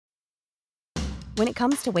When it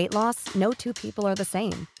comes to weight loss, no two people are the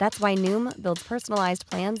same. That's why Noom builds personalized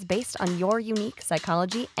plans based on your unique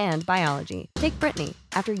psychology and biology. Take Brittany.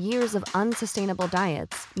 After years of unsustainable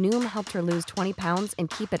diets, Noom helped her lose 20 pounds and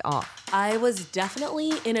keep it off. I was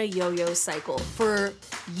definitely in a yo-yo cycle for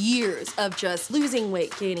years of just losing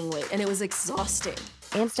weight, gaining weight, and it was exhausting.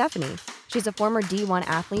 And Stephanie. She's a former D1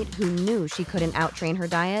 athlete who knew she couldn't outtrain her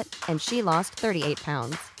diet, and she lost 38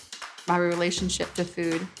 pounds. My relationship to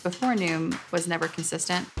food before Noom was never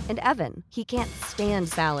consistent. And Evan, he can't stand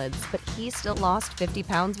salads, but he still lost 50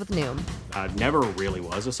 pounds with Noom. I never really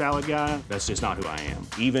was a salad guy. That's just not who I am.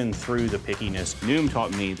 Even through the pickiness, Noom taught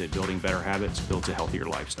me that building better habits builds a healthier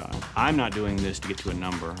lifestyle. I'm not doing this to get to a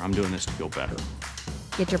number. I'm doing this to feel better.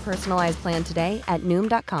 Get your personalized plan today at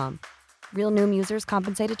Noom.com. Real Noom users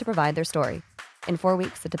compensated to provide their story. In 4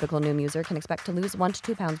 weeks, the typical Noom user can expect to lose 1 to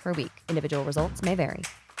 2 pounds per week. Individual results may vary.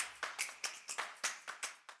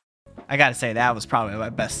 I gotta say, that was probably my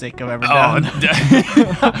best sync I've ever done.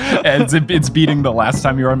 It's beating the last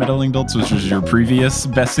time you were on Meddling Adults, which was your previous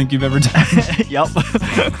best sync you've ever done. Yep.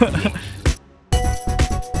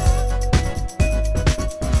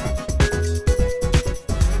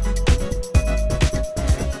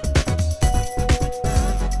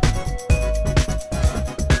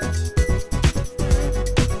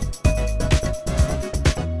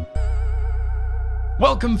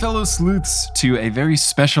 Welcome, fellow sleuths, to a very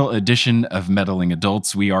special edition of Meddling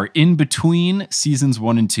Adults. We are in between seasons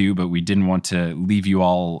 1 and 2, but we didn't want to leave you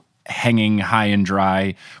all hanging high and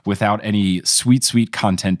dry without any sweet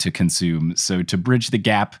content to consume. So to bridge the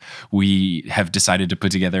gap, we have decided to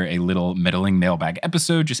put together a little Meddling Mailbag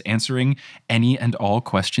episode, just answering any and all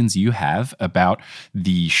questions you have about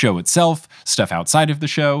the show itself, stuff outside of the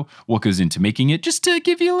show, what goes into making it, just to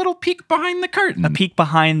give you a little peek behind the curtain. A peek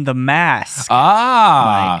behind the mask.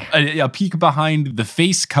 A peek behind the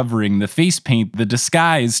face covering, the face paint, the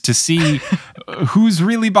disguise, to see who's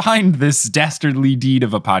really behind this dastardly deed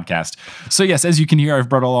of a podcast. So yes, as you can hear, I've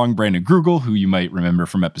brought along Brandon Grugel, who you might remember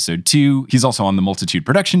from episode 2. He's also on the Multitude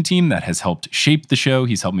production team that has helped shape the show.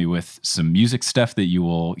 He's helped me with some music stuff that you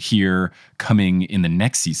will hear coming in the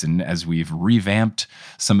next season as we've revamped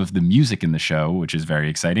some of the music in the show, which is very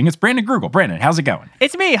exciting. It's Brandon Grugel. Brandon, how's it going?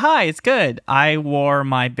 It's me. Hi, it's good. I wore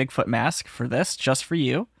my Bigfoot mask for this, just for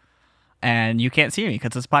you. And you can't see me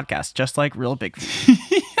because it's a podcast, just like real big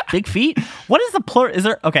feet. Big feet? What is the plural? Is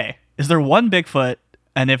there one Bigfoot?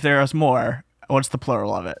 And if there's more, what's the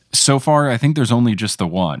plural of it? So far, I think there's only just the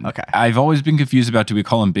one. Okay. I've always been confused about, do we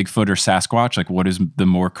call him Bigfoot or Sasquatch? Like, what is the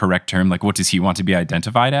more correct term? Like, what does he want to be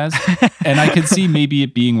identified as? And I could see maybe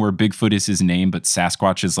it being where Bigfoot is his name, but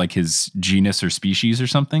Sasquatch is like his genus or species or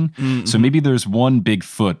something. Mm-hmm. So maybe there's one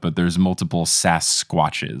Bigfoot, but there's multiple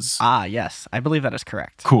Sasquatches. Ah, yes. I believe that is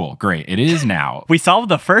correct. Cool. Great. It is now. We solved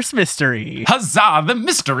the first mystery. Huzzah! The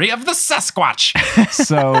mystery of the Sasquatch.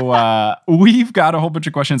 So we've got a whole bunch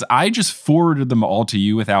of questions. I just forwarded them all to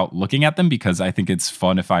you without looking at them because I think it's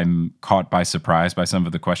fun if I'm caught by surprise by some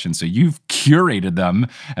of the questions. So you've curated them,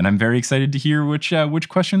 and I'm very excited to hear which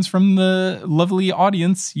questions from the lovely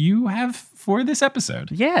audience you have for this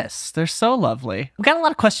episode. Yes, they're so lovely. We've got a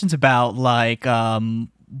lot of questions about like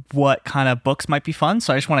what kind of books might be fun.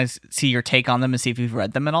 So I just want to see your take on them and see if you've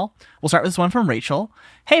read them at all. We'll start with this one from Rachel.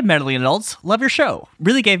 Hey, Meddling Adults, love your show.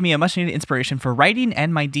 Really gave me a much needed inspiration for writing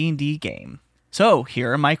and my D&D game. So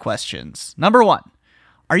here are my questions. Number 1,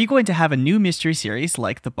 are you going to have a new mystery series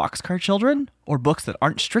like the Boxcar Children, or books that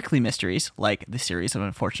aren't strictly mysteries like the series of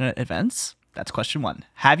unfortunate events? That's question 1.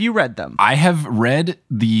 Have you read them? I have read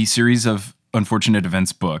the series of Unfortunate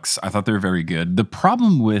Events books. I thought they were very good. The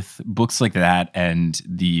problem with books like that and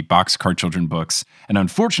the Boxcar Children books, and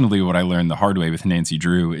unfortunately what I learned the hard way with Nancy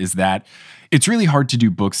Drew, is that it's really hard to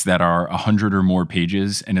do books that are 100 or more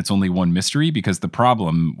pages and it's only one mystery, because the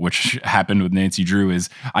problem, which happened with Nancy Drew, is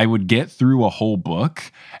I would get through a whole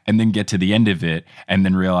book and then get to the end of it and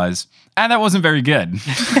then realize, that wasn't very good.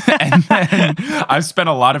 And then I've spent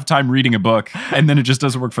a lot of time reading a book and then it just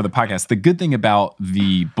doesn't work for the podcast. The good thing about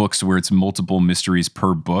the books where it's multiple mysteries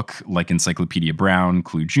per book, like Encyclopedia Brown,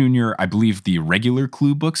 Clue Jr., I believe the regular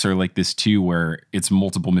Clue books are like this too, where it's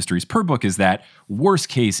multiple mysteries per book, is that worst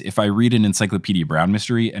case, if I read an Encyclopedia Brown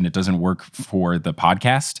mystery and it doesn't work for the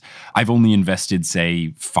podcast, I've only invested,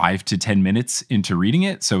 say, 5 to 10 minutes into reading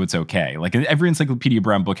it, so it's okay. Like every Encyclopedia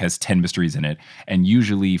Brown book has 10 mysteries in it, and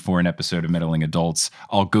usually for an episode of Meddling Adults,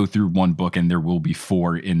 I'll go through one book and there will be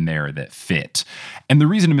 4 in there that fit. And the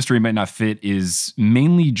reason a mystery might not fit is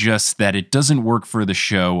mainly just that it doesn't work for the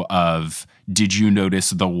show of did you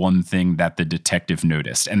notice the one thing that the detective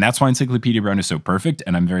noticed? And that's why Encyclopedia Brown is so perfect.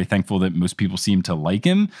 And I'm very thankful that most people seem to like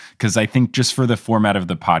him, because I think just for the format of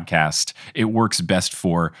the podcast, it works best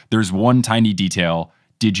for there's one tiny detail.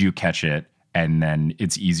 Did you catch it? And then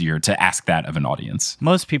it's easier to ask that of an audience.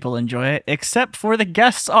 Most people enjoy it, except for the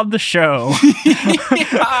guests on the show.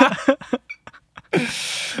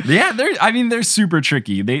 Yeah, they're super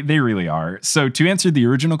tricky. They really are. So to answer the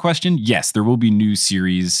original question, yes, there will be new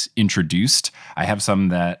series introduced. I have some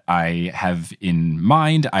that I have in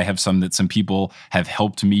mind. I have some that some people have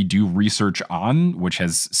helped me do research on, which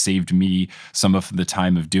has saved me some of the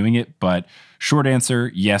time of doing it. But short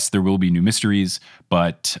answer, yes, there will be new mysteries,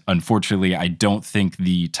 but unfortunately, I don't think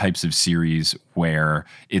the types of series where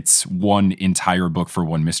it's one entire book for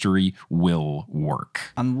one mystery will work.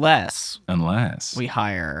 Unless we we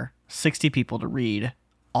hire 60 people to read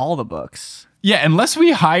all the books. Yeah, unless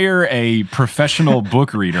we hire a professional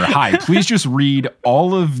book reader. Hi, please just read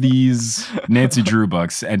all of these Nancy Drew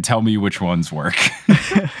books and tell me which ones work.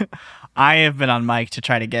 I have been on mic to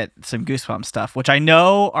try to get some Goosebumps stuff, which I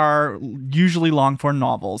know are usually long form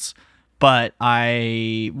novels, but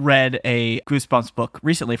I read a Goosebumps book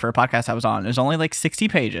recently for a podcast I was on. It was only like 60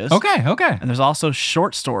 pages. Okay. And there's also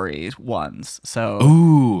short stories ones. So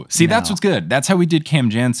ooh, see, that's what's good. That's how we did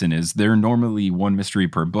Cam Jansen. Is they're normally one mystery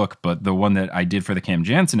per book, but the one that I did for the Cam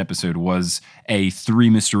Jansen episode was a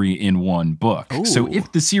 3 mystery in one book. Ooh. So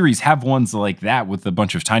if the series have ones like that with a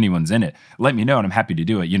bunch of tiny ones in it, let me know and I'm happy to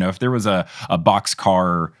do it. You know, if there was a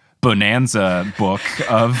boxcar bonanza book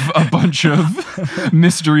of a bunch of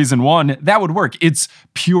mysteries in one, that would work. It's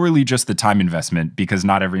purely just the time investment because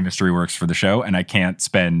not every mystery works for the show, and I can't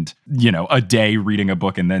spend, a day reading a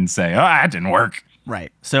book and then say, that didn't work.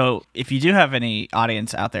 Right. So if you do have any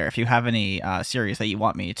audience out there, if you have any series that you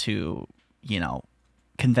want me to,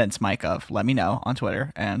 convince Mike of, let me know on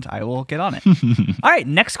Twitter and I will get on it. All right,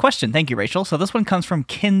 next question. Thank you, Rachel. So this one comes from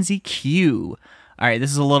Kinsey Q. All right,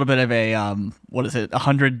 this is a little bit of a,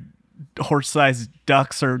 100 horse-sized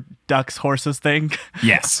ducks or ducks horses thing?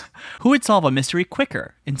 Yes. Who would solve a mystery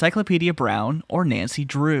quicker, Encyclopedia Brown or Nancy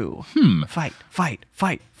Drew? Fight.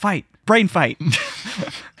 Brain fight.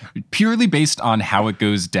 Purely based on how it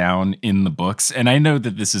goes down in the books. And I know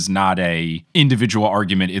that this is not a individual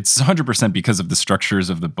argument. It's 100% because of the structures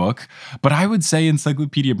of the book. But I would say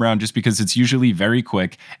Encyclopedia Brown just because it's usually very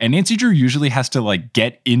quick. And Nancy Drew usually has to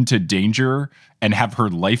get into danger and have her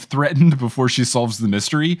life threatened before she solves the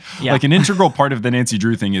mystery. Yeah. Like an integral part of the Nancy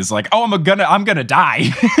Drew thing is I'm gonna die.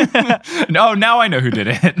 No, now I know who did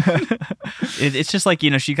it. It's just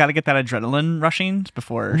she got to get that adrenaline rushing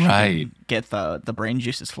before she can get the brain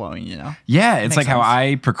juices flowing, Yeah, it's like how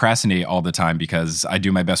I procrastinate all the time because I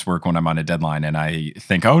do my best work when I'm on a deadline and I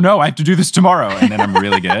think, oh no, I have to do this tomorrow. And then I'm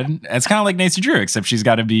really good. It's kind of like Nancy Drew, except she's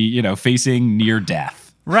got to be, facing near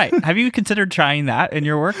death. Right. Have you considered trying that in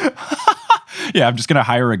your work? Yeah, I'm just going to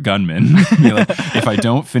hire a gunman. Be like, if I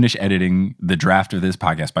don't finish editing the draft of this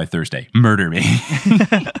podcast by Thursday, murder me.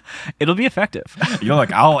 It'll be effective. You're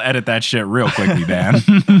like, I'll edit that shit real quickly, man.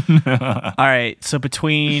 All right. So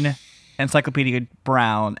between Encyclopedia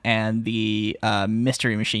Brown and the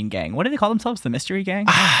Mystery Machine Gang, what do they call themselves? The Mystery Gang?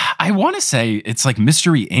 I want to say it's like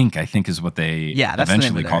Mystery Inc., I think is what they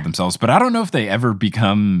eventually called themselves. But I don't know if they ever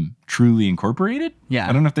become truly incorporated. Yeah.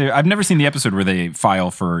 I don't know if I've never seen the episode where they file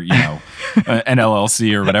for, an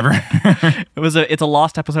LLC or whatever. It's a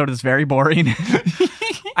lost episode. It's very boring.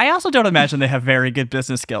 I also don't imagine they have very good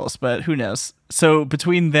business skills, but who knows? So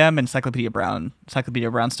between them and Encyclopedia Brown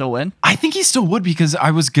still win? I think he still would because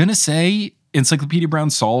I was going to say Encyclopedia Brown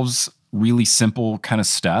solves really simple kind of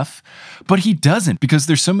stuff, but he doesn't because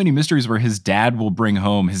there's so many mysteries where his dad will come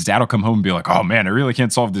home and be like, oh man, I really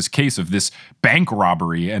can't solve this case of this bank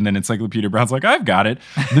robbery. And then Encyclopedia Brown's like, I've got it.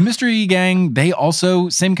 The Mystery Gang, they also,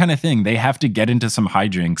 same kind of thing. They have to get into some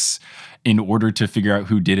hijinks in order to figure out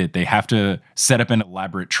who did it. They have to set up an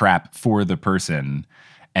elaborate trap for the person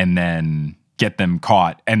and then get them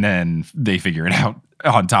caught. And then they figure it out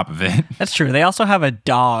on top of it. That's true. They also have a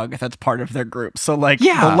dog that's part of their group. So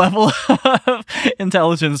the level of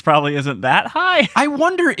intelligence probably isn't that high. I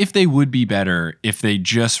wonder if they would be better if they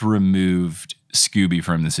just removed Scooby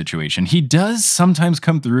from the situation. He does sometimes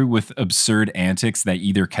come through with absurd antics that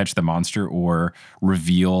either catch the monster or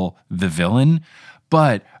reveal the villain.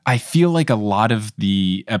 But I feel like a lot of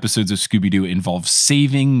the episodes of Scooby-Doo involve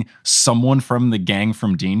saving someone from the gang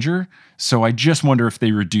from danger. So I just wonder if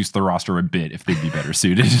they reduce the roster a bit, if they'd be better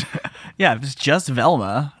suited. Yeah, if it's just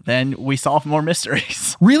Velma, then we solve more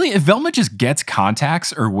mysteries. Really, if Velma just gets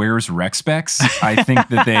contacts or wears rec specs, I think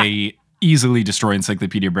that they easily destroy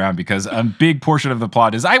Encyclopedia Brown because a big portion of the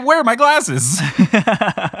plot is I wear my glasses.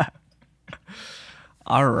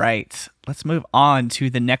 All right, let's move on to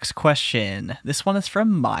the next question. This one is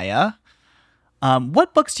from Maya.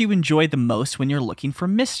 What books do you enjoy the most when you're looking for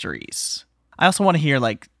mysteries? I also want to hear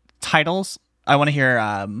like titles. I want to hear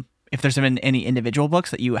if there's been any individual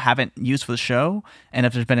books that you haven't used for the show, and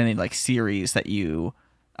if there's been any like series that you,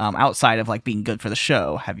 outside of like being good for the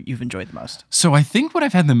show, you've enjoyed the most. So I think what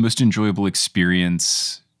I've had the most enjoyable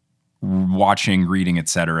experience watching, reading,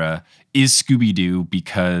 etc., is Scooby-Doo,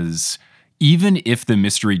 because even if the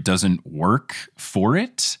mystery doesn't work for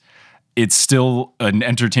it, it's still an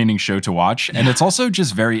entertaining show to watch. And it's also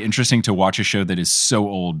just very interesting to watch a show that is so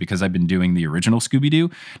old, because I've been doing the original Scooby-Doo.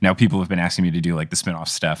 Now people have been asking me to do like the spin-off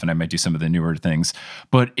stuff, and I might do some of the newer things.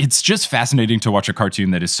 But it's just fascinating to watch a cartoon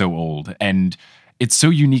that is so old. And it's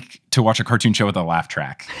so unique to watch a cartoon show with a laugh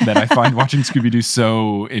track that I find watching Scooby-Doo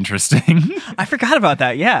so interesting. I forgot about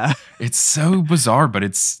that, yeah. It's so bizarre, but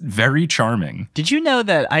it's very charming. Did you know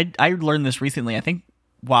that I learned this recently, I think,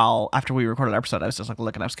 after we recorded our episode, I was just like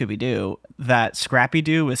looking up Scooby-Doo, that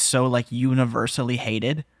Scrappy-Doo is so like universally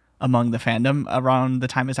hated among the fandom around the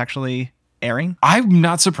time it's actually airing. I'm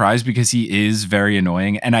not surprised, because he is very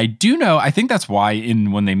annoying. And I do know, I think that's why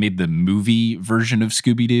when they made the movie version of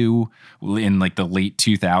Scooby-Doo in like the late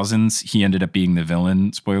 2000s, he ended up being the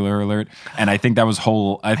villain, spoiler alert. And I think that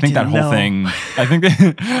whole thing,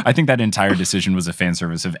 I think that entire decision was a fan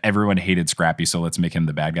service of everyone hated Scrappy, so let's make him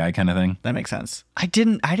the bad guy kind of thing. That makes sense. I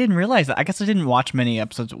didn't realize that. I guess I didn't watch many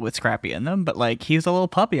episodes with Scrappy in them, but like he's a little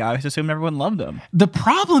puppy. I always assumed everyone loved him. The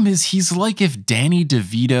problem is he's like if Danny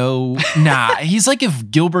DeVito... he's like if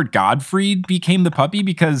Gilbert Gottfried became the puppy,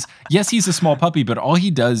 because yes, he's a small puppy, but all he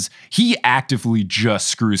does, he actively just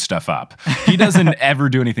screws stuff up. He doesn't ever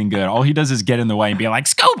do anything good. All he does is get in the way and be like,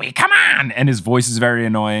 Scooby, come on. And his voice is very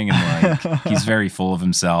annoying, and like he's very full of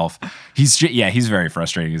himself. He's very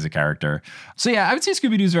frustrating as a character. So yeah, I would say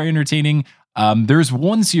Scooby-Doo is very entertaining. There's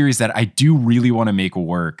one series that I do really want to make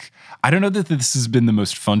work. I don't know that this has been the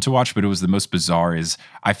most fun to watch, but it was the most bizarre. Is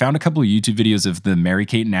I found a couple of YouTube videos of the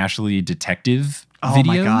Mary-Kate and Ashley detective videos. Oh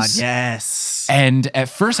my God, yes. And at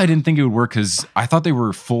first I didn't think it would work, because I thought they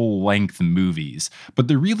were full-length movies, but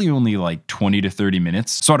they're really only like 20 to 30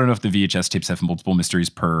 minutes. So I don't know if the VHS tapes have multiple mysteries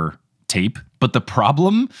per tape, but the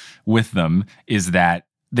problem with them is that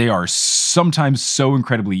they are sometimes so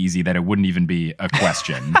incredibly easy that it wouldn't even be a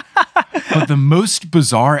question. But the most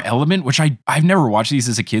bizarre element, which I've never watched these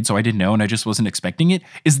as a kid, so I didn't know, and I just wasn't expecting it,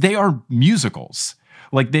 is they are musicals.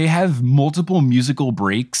 Like they have multiple musical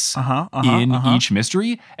breaks in each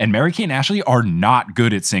mystery, and Mary-Kate and Ashley are not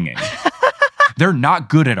good at singing. They're not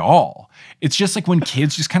good at all. It's just like when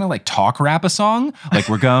kids just kind of like talk rap a song, like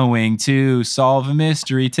we're going to solve a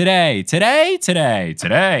mystery today.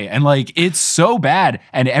 And like, it's so bad.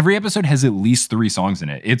 And every episode has at least 3 songs in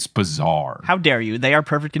it. It's bizarre. How dare you? They are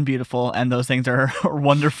perfect and beautiful, and those things are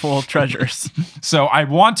wonderful treasures. So I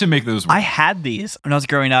want to make those work. I had these when I was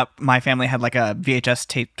growing up. My family had like a VHS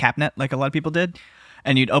tape cabinet, like a lot of people did.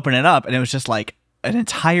 And you'd open it up and it was just like, an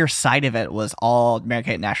entire side of it was all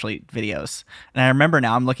Mary-Kate and Ashley videos. And I remember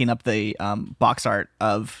now I'm looking up the box art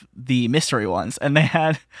of the mystery ones, and they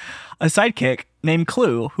had a sidekick named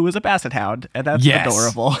Clue, who was a basset hound, and that's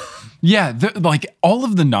adorable. Yeah, like all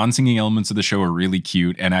of the non-singing elements of the show are really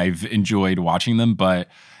cute, and I've enjoyed watching them, but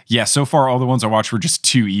yeah, so far all the ones I watched were just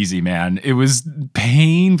too easy, man. It was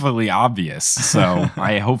painfully obvious. So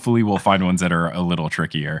I hopefully will find ones that are a little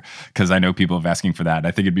trickier, because I know people have asking for that.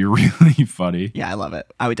 I think it'd be really funny. Yeah, I love it.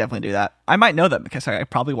 I would definitely do that. I might know them because I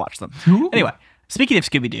probably watched them. Ooh. Anyway, speaking of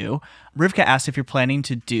Scooby-Doo, Rivka asked if you're planning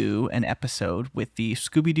to do an episode with the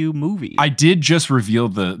Scooby-Doo movie. I did just reveal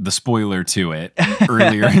the spoiler to it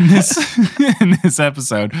earlier in this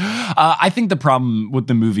episode. I think the problem with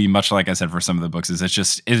the movie, much like I said for some of the books, is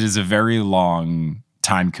it is a very long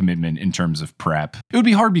time commitment in terms of prep. It would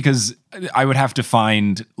be hard because I would have to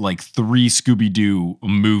find like 3 Scooby-Doo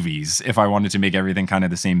movies if I wanted to make everything kind of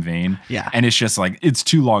the same vein. Yeah. And it's just like, it's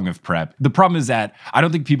too long of prep. The problem is that I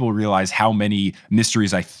don't think people realize how many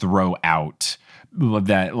mysteries I throw out.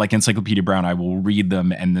 That like Encyclopedia Brown, I will read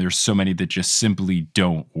them, and there's so many that just simply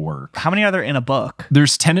don't work. How many are there in a book?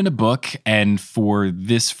 There's 10 in a book, and for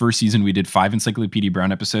this first season, we did 5 Encyclopedia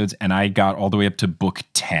Brown episodes, and I got all the way up to book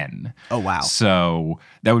 10. Oh, wow. So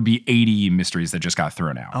that would be 80 mysteries that just got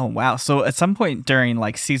thrown out. Oh, wow. So at some point during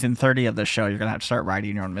like season 30 of the show, you're going to have to start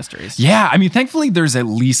writing your own mysteries. Yeah. I mean, thankfully, there's at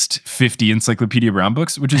least 50 Encyclopedia Brown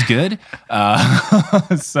books, which is good.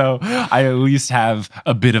 So I at least have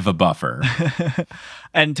a bit of a buffer.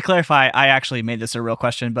 And to clarify, I actually made this a real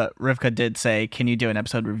question, but Rivka did say, can you do an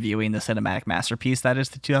episode reviewing the cinematic masterpiece that is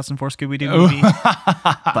the 2004 Scooby-Doo movie?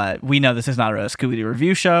 But we know this is not a Scooby-Doo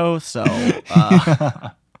review show, so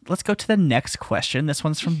let's go to the next question. This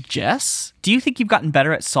one's from Jess. Do you think you've gotten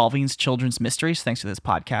better at solving children's mysteries thanks to this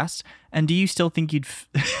podcast? And do you still think you'd...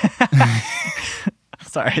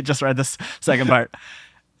 Sorry, I just read this second part.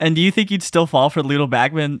 And do you think you'd still fall for the Ludo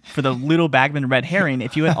Bagman red herring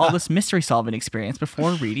if you had all this mystery solving experience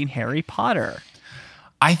before reading Harry Potter?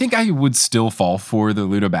 I think I would still fall for the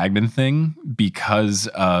Ludo Bagman thing because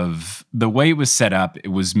of the way it was set up. It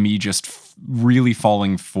was me just really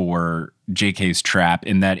falling for JK's trap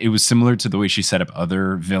in that it was similar to the way she set up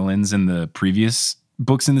other villains in the previous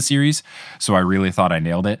books in the series. So I really thought I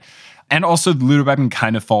nailed it. And also, Ludo Bagman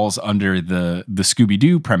kind of falls under the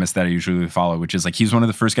Scooby-Doo premise that I usually follow, which is like he's one of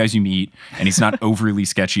the first guys you meet, and he's not overly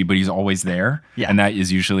sketchy, but he's always there. Yeah. And that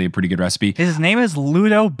is usually a pretty good recipe. His name is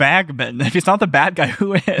Ludo Bagman. If he's not the bad guy,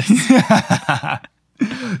 who is?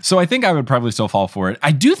 So I think I would probably still fall for it.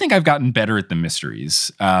 I do think I've gotten better at the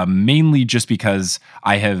mysteries, mainly just because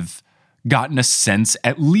I have gotten a sense,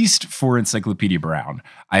 at least for Encyclopedia Brown,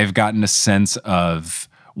 I have gotten a sense of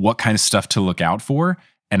what kind of stuff to look out for.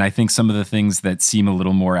 And I think some of the things that seem a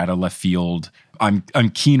little more out of left field, I'm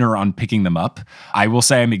keener on picking them up. I will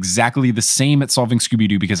say I'm exactly the same at solving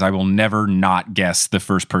Scooby-Doo because I will never not guess the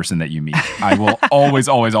first person that you meet. I will always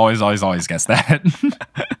guess that.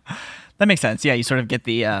 That makes sense. Yeah, you sort of get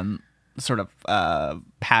the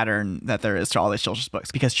pattern that there is to all these children's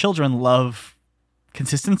books because children love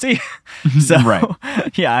consistency. So right.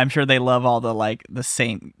 Yeah, I'm sure they love all the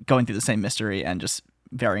same, going through the same mystery and just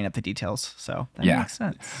varying up the details. So that makes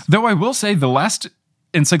sense. Though I will say the last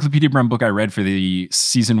Encyclopedia Brown book I read for the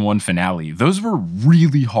season 1 finale, those were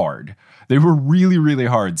really hard. They were really, really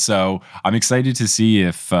hard. So I'm excited to see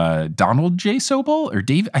if Donald J. Sobel or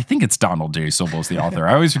Dave, I think it's Donald J. Sobel is the author.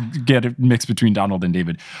 I always get it mixed between Donald and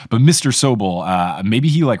David. But Mr. Sobel, maybe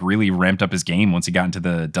he really ramped up his game once he got into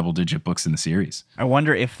the double-digit books in the series. I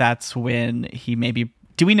wonder if that's when he maybe...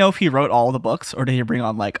 Do we know if he wrote all the books or did he bring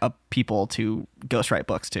on people to ghostwrite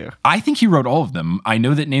books too? I think he wrote all of them. I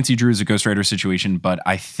know that Nancy Drew is a ghostwriter situation, but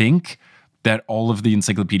I think that all of the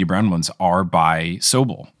Encyclopedia Brown ones are by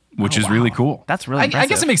Sobel, which is really cool. That's really impressive. I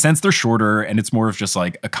guess it makes sense. They're shorter and it's more of just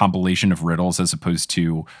a compilation of riddles as opposed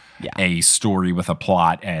to a story with a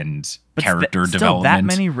plot and character development. That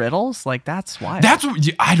many riddles? That's wild. That's what,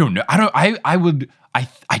 I don't know.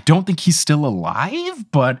 I don't think he's still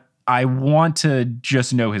alive, but I want to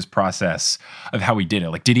just know his process of how he did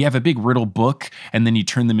it. Did he have a big riddle book and then he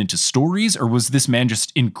turned them into stories? Or was this man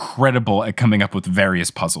just incredible at coming up with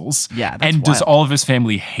various puzzles? Yeah, that's and wild. Does all of his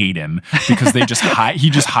family hate him because they just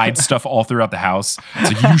he just hides stuff all throughout the house?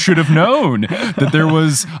 It's you should have known that there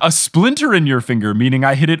was a splinter in your finger, meaning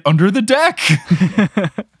I hid it under the deck.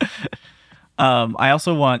 I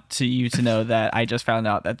also want you to know that I just found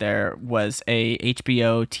out that there was a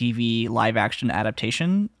HBO TV live action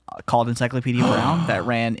adaptation called Encyclopedia Brown that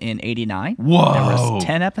ran in '89. Whoa. There was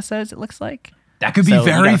 10 episodes, it looks like. That could be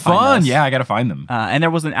very fun. Yeah, I got to find them. And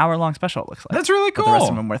there was an hour-long special, it looks like. That's really cool. But the rest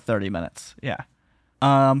of them were 30 minutes. Yeah.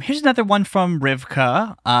 Here's another one from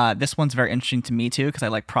Rivka. This one's very interesting to me too because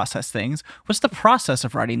I process things. What's the process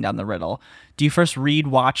of writing down the riddle? Do you first read,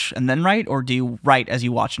 watch, and then write? Or do you write as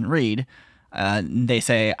you watch and read? They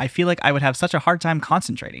say, I feel like I would have such a hard time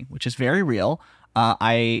concentrating, which is very real.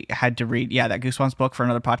 I had to read, that Goosebumps book for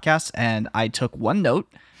another podcast, and I took one note,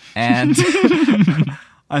 and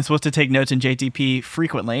I'm supposed to take notes in JTP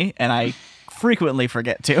frequently, and I frequently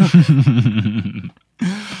forget to.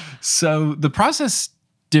 So the process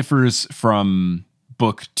differs from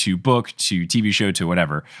book to TV show to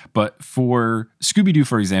whatever. But for Scooby-Doo,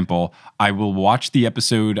 for example, I will watch the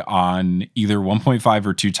episode on either 1.5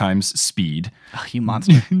 or 2 times speed. Oh, you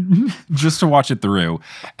monster. Just to watch it through.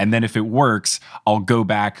 And then if it works, I'll go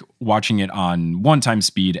back watching it on 1 time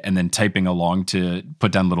speed and then typing along to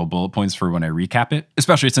put down little bullet points for when I recap it.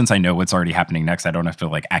 Especially since I know what's already happening next. I don't have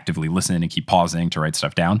to actively listen and keep pausing to write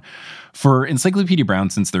stuff down. For Encyclopedia Brown,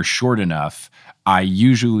 since they're short enough, I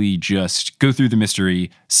usually just go through the mystery,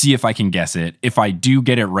 see if I can guess it. If I do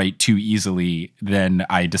get it right too easily, then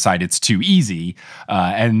I decide it's too easy,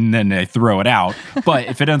 and then I throw it out. But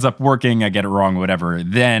if it ends up working, I get it wrong, whatever,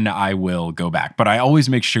 then I will go back. But I always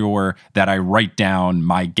make sure that I write down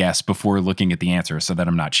my guess before looking at the answer so that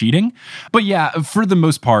I'm not cheating. But yeah, for the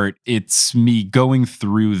most part, it's me going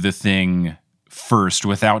through the thing first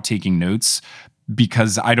without taking notes,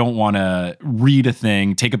 because I don't want to read a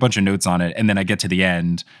thing, take a bunch of notes on it, and then I get to the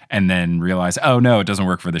end and then realize, oh no, it doesn't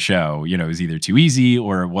work for the show. It was either too easy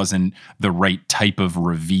or it wasn't the right type of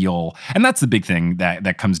reveal. And that's the big thing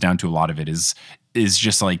that comes down to a lot of it is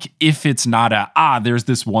just if it's not there's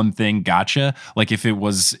this one thing, gotcha. If it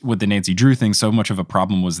was with the Nancy Drew thing, so much of a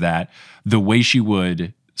problem was that the way she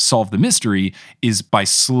would solve the mystery is by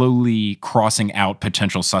slowly crossing out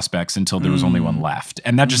potential suspects until there was only one left.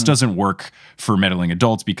 And that just doesn't work for meddling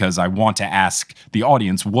adults, because I want to ask the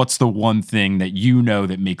audience, what's the one thing that you know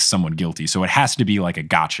that makes someone guilty? So it has to be like a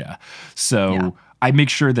gotcha. So I make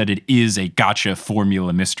sure that it is a gotcha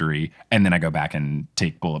formula mystery, and then I go back and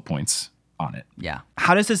take bullet points on it. Yeah.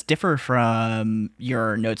 How does this differ from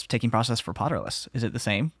your notes-taking process for Potterless? Is it the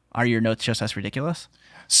same? Are your notes just as ridiculous?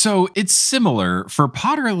 So it's similar. For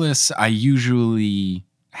Potterless, I usually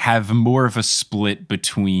have more of a split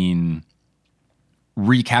between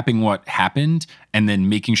recapping what happened and then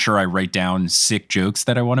making sure I write down sick jokes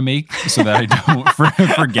that I want to make so that I don't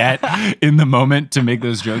forget in the moment to make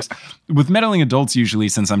those jokes. With Meddling Adults, usually,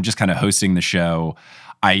 since I'm just kind of hosting the show,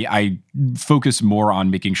 I focus more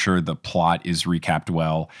on making sure the plot is recapped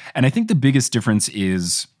well. And I think the biggest difference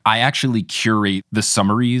is I actually curate the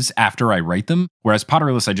summaries after I write them, whereas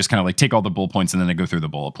Potterless, I just kind of like take all the bullet points and then I go through the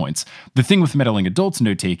bullet points. The thing with Meddling Adults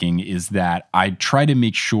note-taking is that I try to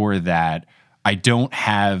make sure that I don't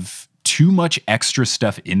have too much extra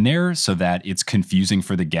stuff in there so that it's confusing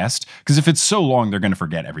for the guest. Because if it's so long, they're going to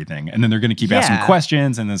forget everything. And then they're going to keep asking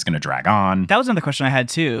questions, and then it's going to drag on. That was another question I had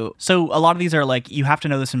too. So a lot of these are like, you have to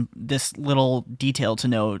know this little detail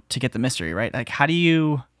to get the mystery, right? Like, how do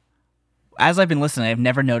you, as I've been listening, I've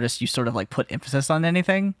never noticed you sort of like put emphasis on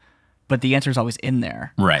anything, but the answer is always in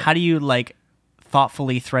there. Right. How do you like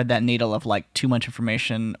thoughtfully thread that needle of like too much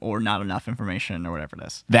information or not enough information or whatever it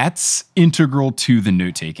is? That's integral to the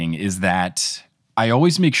note-taking, is that I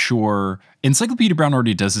always make sure, Encyclopedia Brown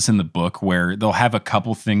already does this in the book, where they'll have a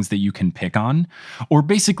couple things that you can pick on. Or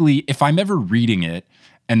basically, if I'm ever reading it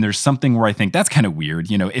and there's something where I think that's kind of weird,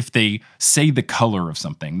 if they say the color of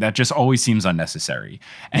something, that just always seems unnecessary.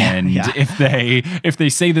 And if they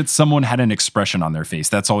say that someone had an expression on their face,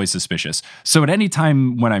 that's always suspicious. So at any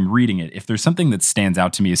time when I'm reading it, if there's something that stands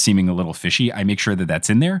out to me as seeming a little fishy, I make sure that that's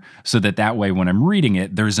in there, so that way when I'm reading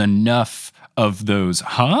it, there's enough of those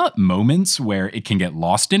moments where it can get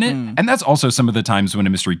lost in it. And that's also some of the times when a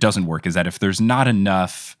mystery doesn't work, is that if there's not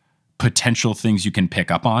enough potential things you can pick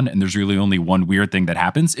up on and there's really only one weird thing that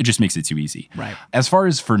happens, it just makes it too easy. Right. As far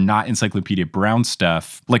as for not Encyclopedia Brown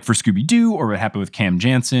stuff, like for Scooby-Doo or what happened with Cam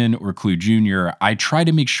Jansen or Clue Jr., I try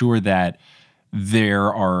to make sure that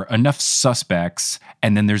there are enough suspects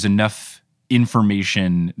and then there's enough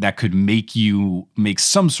information that could make you make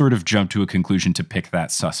some sort of jump to a conclusion to pick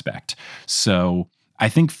that suspect. So I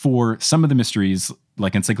think for some of the mysteries,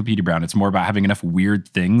 like Encyclopedia Brown, it's more about having enough weird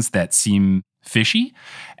things that seem fishy.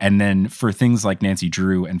 And then for things like Nancy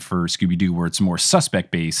Drew and for Scooby-Doo, where it's more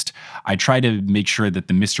suspect-based, I try to make sure that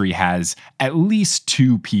the mystery has at least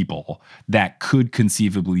two people that could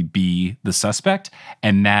conceivably be the suspect,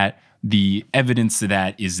 and that the evidence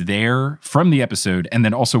that is there from the episode, and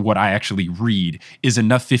then also what I actually read, is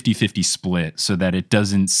enough 50-50 split so that it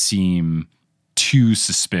doesn't seem too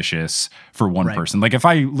suspicious for one person. Like if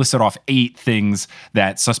I listed off 8 things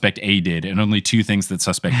that suspect A did and only 2 things that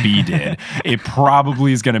suspect B did, it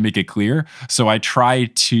probably is going to make it clear. So I try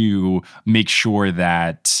to make sure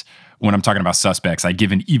that when I'm talking about suspects, I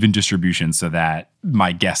give an even distribution so that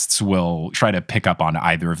my guests will try to pick up on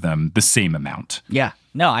either of them the same amount. Yeah.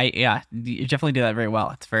 No, you definitely do that very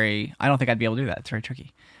well. I don't think I'd be able to do that. It's very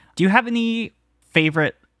tricky. Do you have any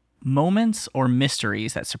favorite moments or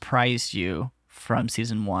mysteries that surprised you from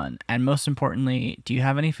season 1? And most importantly, do you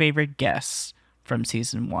have any favorite guests from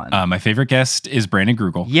season 1? My favorite guest is Brandon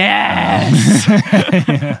Grugel. Yes!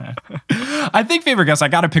 Yeah. I think favorite guest, I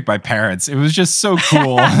got to pick my parents. It was just so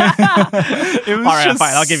cool. It was all right,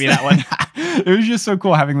 fine. I'll give you that one. It was just so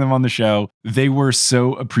cool having them on the show. They were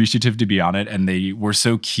so appreciative to be on it, and they were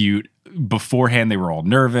so cute. Beforehand, they were all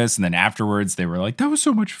nervous, and then afterwards, they were like, that was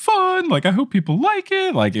so much fun. Like, I hope people like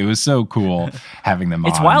it. Like, it was so cool having them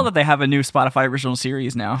on. It's wild that they have a new Spotify original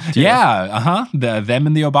series now, too. Yeah, them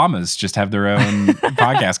and the Obamas just have their own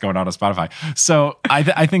podcast going on Spotify. So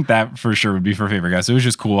I think that for sure would be for favorite guys. It was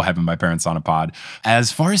just cool having my parents on a pod.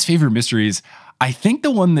 As far as favorite mysteries, I think the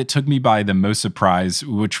one that took me by the most surprise,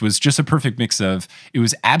 which was just a perfect mix of, it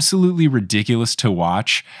was absolutely ridiculous to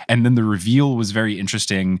watch, and then the reveal was very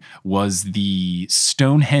interesting, was the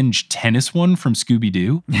Stonehenge tennis one from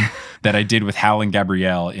Scooby-Doo that I did with Hal and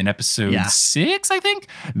Gabrielle in episode 6, I think.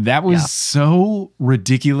 That was so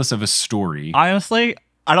ridiculous of a story. Honestly,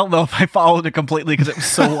 I don't know if I followed it completely because it was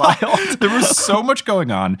so wild. There was so much going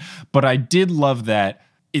on, but I did love that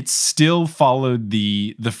it still followed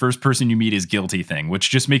the first person you meet is guilty thing, which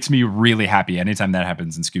just makes me really happy anytime that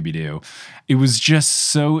happens in Scooby-Doo. It was just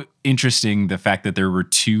so interesting the fact that there were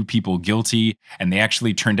two people guilty and they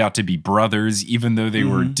actually turned out to be brothers, even though they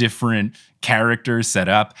were different characters set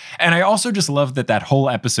up. And I also just love that whole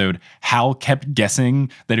episode, Hal kept guessing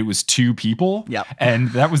that it was two people. Yep. And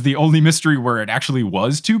that was the only mystery where it actually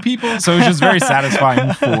was two people. So it was just very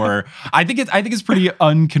satisfying for, I think it's pretty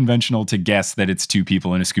unconventional to guess that it's two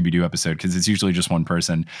people in a Scooby-Doo episode because it's usually just one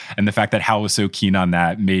person. And the fact that Hal was so keen on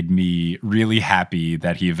that made me really happy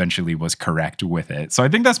that he eventually was correct with it. So I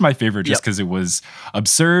think that's my favorite just because it was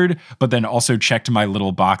absurd, but then also checked my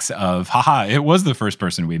little box of, haha, it was the first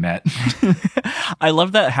person we met. I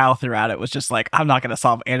love that Hal throughout it was just like, I'm not going to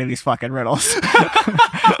solve any of these fucking riddles.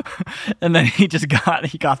 And then he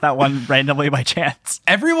got that one randomly by chance.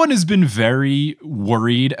 Everyone has been very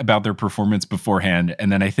worried about their performance beforehand. And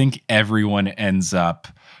then I think everyone ends up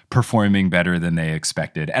performing better than they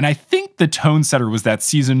expected. And I think the tone setter was that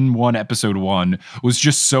season 1, episode 1 was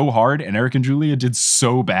just so hard and Eric and Julia did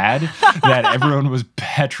so bad that everyone was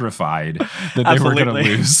petrified that they were going to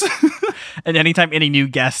lose. And anytime any new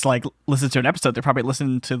guest like listens to an episode, they're probably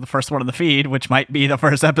listening to the first one on the feed, which might be the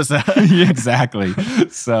first episode. Yeah, exactly.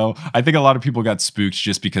 So I think a lot of people got spooked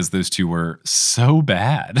just because those two were so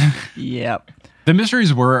bad. Yep. The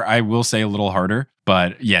mysteries were, I will say, a little harder,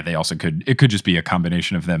 but yeah, it could just be a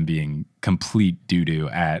combination of them being complete doo-doo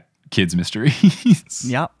at kids' mysteries.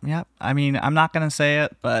 Yep. I mean, I'm not going to say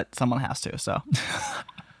it, but someone has to, so.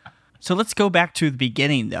 So let's go back to the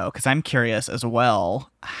beginning, though, because I'm curious as well.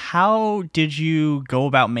 How did you go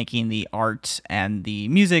about making the art and the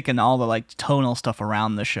music and all the like tonal stuff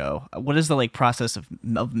around the show? What is the like process of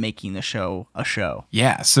making the show a show?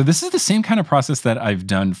 Yeah, so this is the same kind of process that I've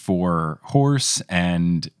done for Horse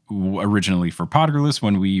and originally for Podgerless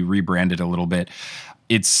when we rebranded a little bit.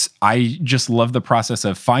 I just love the process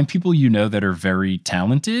of find people you know that are very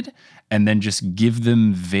talented and then just give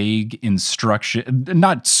them vague instruction,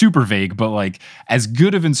 not super vague, but like as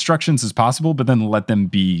good of instructions as possible, but then let them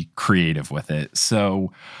be creative with it.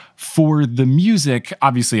 So for the music,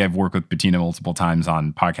 obviously I've worked with Bettina multiple times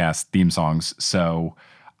on podcast theme songs. So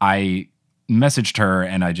I messaged her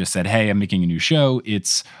and I just said, hey, I'm making a new show.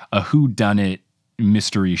 It's a whodunit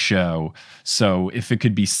mystery show. So if it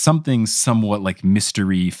could be something somewhat like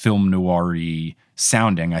mystery, film noir-y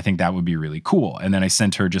sounding, I think that would be really cool. And then I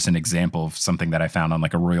sent her just an example of something that I found on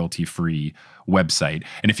like a royalty-free website.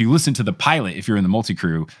 And if you listen to the pilot, if you're in the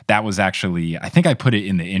multi-crew, that was actually, I think I put it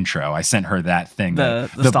in the intro. I sent her that thing. The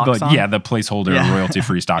stock song? Yeah, the placeholder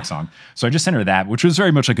royalty-free stock song. So I just sent her that, which was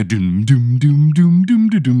very much like a doom, doom, doom, doom, doom,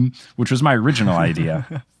 doom, doom, which was my original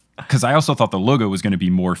idea. Because I also thought the logo was going to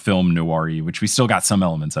be more film noir-y, which we still got some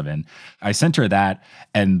elements of in. I sent her that,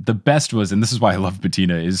 and the best was, and this is why I love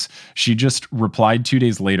Bettina, is she just replied 2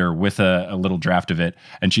 days later with a little draft of it,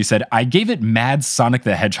 and she said, I gave it mad Sonic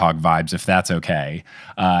the Hedgehog vibes, if that's okay.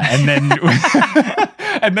 And then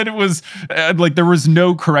and then it was like there was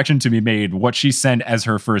no correction to be made. What she sent as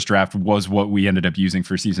her first draft was what we ended up using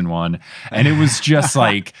for season 1. And it was just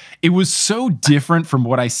like, it was so different from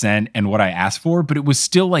what I sent and what I asked for, but it was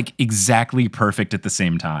still like exactly perfect at the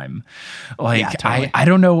same time. Like, yeah, totally. I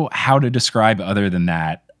don't know how to describe other than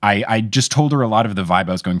that. I just told her a lot of the vibe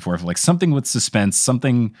I was going for like something with suspense,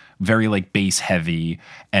 something very like bass heavy,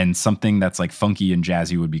 and something that's like funky and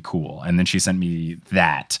jazzy would be cool. And then she sent me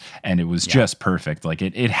that, and it was just perfect. Like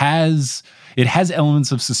it has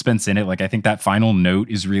elements of suspense in it. Like I think that final note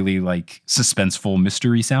is really like suspenseful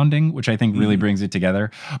mystery sounding, which I think really brings it together.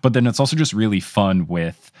 But then it's also just really fun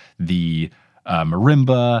with the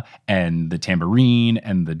marimba and the tambourine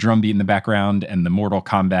and the drum beat in the background and the Mortal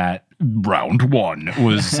Kombat round 1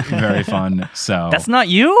 was very fun. So that's not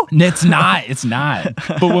you? It's not.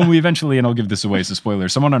 But when we eventually, and I'll give this away as a spoiler,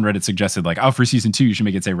 someone on Reddit suggested like, oh, for season 2, you should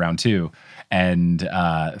make it say round 2. And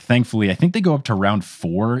thankfully, I think they go up to round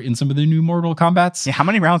 4 in some of the new Mortal Kombats. Yeah, how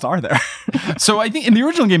many rounds are there? So I think in the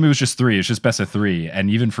original game, it was just 3. It's just best of 3. And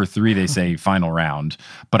even for 3, they say final round.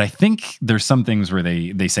 But I think there's some things where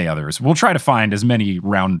they say others. We'll try to find as many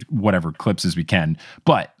round whatever clips as we can.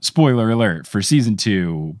 But spoiler alert, for season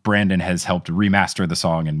 2, Brandon has helped remaster the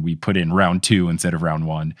song and we put in round 2 instead of round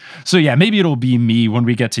 1. So yeah, maybe it'll be me when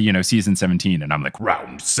we get to, season 17 and I'm like,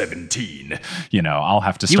 round 17. I'll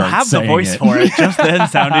have to start saying it. You have the voice for it. Just then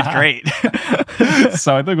sounded great.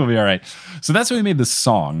 So I think we'll be all right. So that's how we made the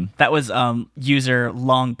song. That was user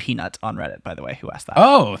Long Peanut on Reddit, by the way, who asked that.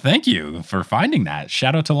 Oh, thank you for finding that.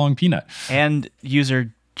 Shout out to Long Peanut. And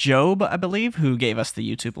user Job, I believe, who gave us the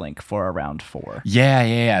YouTube link for round 4.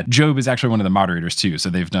 Yeah. Job is actually one of the moderators too, so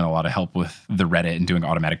they've done a lot of help with the Reddit and doing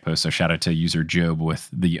automatic posts. So shout out to user Job with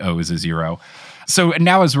the O as a 0. So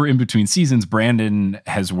now as we're in between seasons, Brandon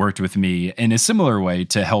has worked with me in a similar way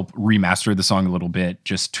to help remaster the song a little bit,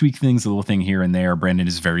 just tweak things, a little thing here and there. Brandon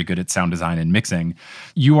is very good at sound design and mixing.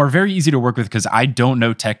 You are very easy to work with because I don't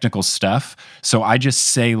know technical stuff. So I just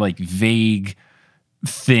say like vague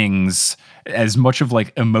things, as much of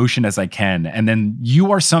like emotion as I can. And then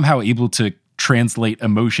you are somehow able to translate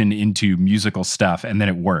emotion into musical stuff, and then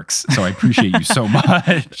it works. So I appreciate you so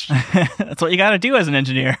much. That's what you got to do as an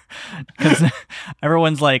engineer. Because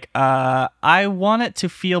everyone's like, I want it to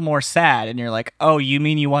feel more sad. And you're like, oh, you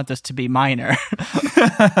mean you want this to be minor?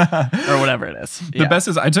 Or whatever it is. The best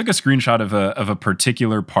is I took a screenshot of a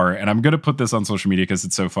particular part, and I'm going to put this on social media because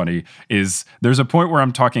it's so funny, is there's a point where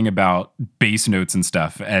I'm talking about bass notes and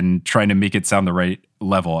stuff and trying to make it sound the right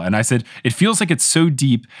level. And I said, it feels like it's so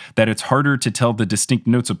deep that it's harder to tell the distinct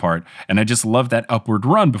notes apart. And I just love that upward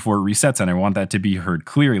run before it resets. And I want that to be heard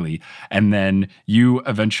clearly. And then you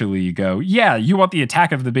eventually go, yeah, you want the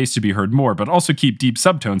attack of the bass to be heard more, but also keep deep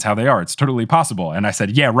subtones how they are. It's totally possible. And I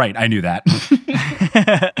said, yeah, right. I knew that.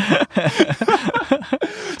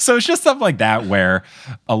 So it's just stuff like that where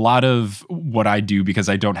a lot of what I do, because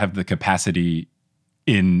I don't have the capacity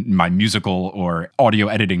in my musical or audio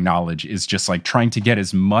editing knowledge, is just like trying to get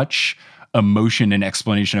as much emotion and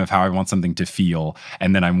explanation of how I want something to feel.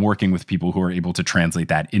 And then I'm working with people who are able to translate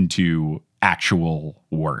that into actual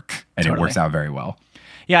work. And It works out very well.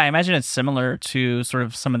 Yeah, I imagine it's similar to sort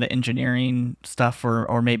of some of the engineering stuff,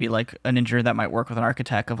 or maybe like an engineer that might work with an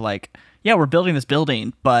architect of like, yeah, we're building this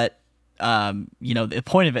building, but the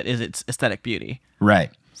point of it is its aesthetic beauty. Right.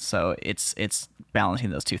 So it's balancing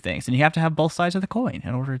those two things, and you have to have both sides of the coin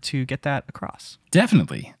in order to get that across.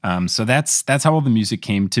 Definitely. So that's how all the music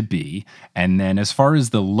came to be. And then as far as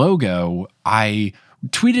the logo, I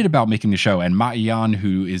tweeted about making the show, and Ma'yan,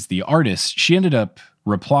 who is the artist, she ended up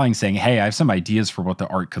replying saying, hey, I have some ideas for what the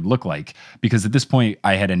art could look like, because at this point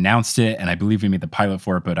I had announced it and I believe we made the pilot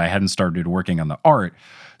for it, but I hadn't started working on the art.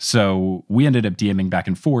 So we ended up DMing back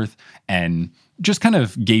and forth and just kind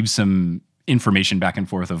of gave some information back and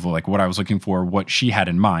forth of like what I was looking for, what she had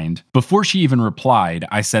in mind. Before she even replied,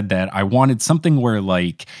 I said that I wanted something where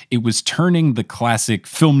like it was turning the classic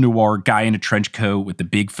film noir guy in a trench coat with the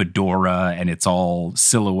big fedora and it's all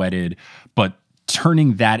silhouetted, but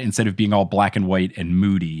turning that, instead of being all black and white and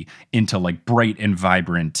moody, into like bright and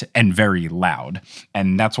vibrant and very loud.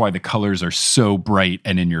 And that's why the colors are so bright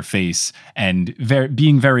and in your face, and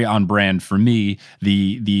being very on brand for me.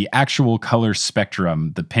 The actual color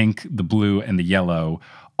spectrum, the pink, the blue, and the yellow,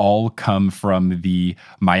 all come from the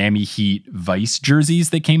Miami Heat Vice jerseys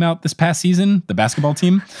that came out this past season, the basketball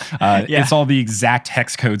team. It's all the exact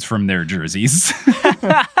hex codes from their jerseys.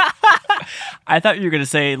 I thought you were going to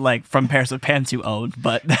say like from pairs of pants you owned,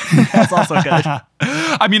 but that's also good.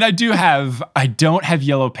 I mean, I don't have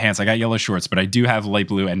yellow pants. I got yellow shorts, but I do have light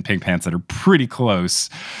blue and pink pants that are pretty close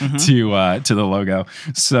to the logo.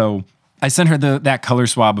 So I sent her that color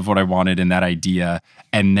swab of what I wanted and that idea.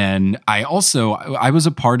 And then I was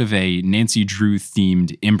a part of a Nancy Drew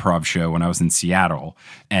themed improv show when I was in Seattle,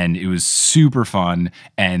 and it was super fun.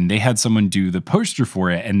 And they had someone do the poster for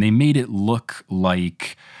it, and they made it look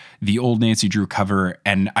like the old Nancy Drew cover.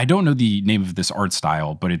 And I don't know the name of this art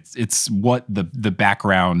style, but it's what the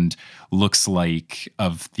background looks like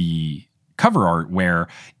of the cover art, where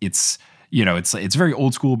it's very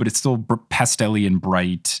old school, but it's still pastel-y and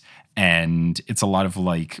bright. And it's a lot of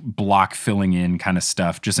like block filling in kind of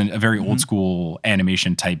stuff, just a very old school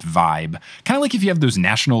animation type vibe. Kind of like if you have those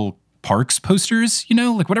national parks posters,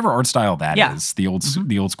 like whatever art style that is, the old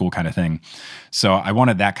school kind of thing. So I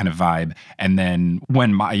wanted that kind of vibe. And then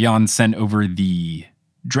when Ma'yan sent over the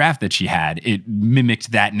draft that she had, it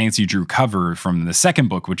mimicked that Nancy Drew cover from the second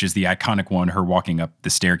book, which is the iconic one, her walking up the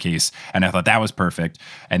staircase. And I thought that was perfect.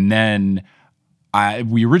 And then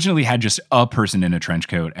we originally had just a person in a trench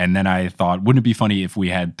coat, and then I thought, wouldn't it be funny if we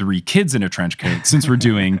had 3 kids in a trench coat, since we're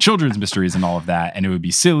doing children's mysteries and all of that, and it would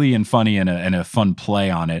be silly and funny and a fun play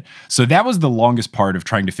on it. So that was the longest part of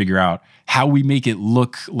trying to figure out how we make it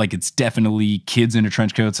look like it's definitely kids in a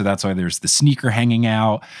trench coat. So that's why there's the sneaker hanging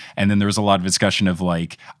out. And then there was a lot of discussion of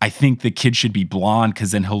like, I think the kid should be blonde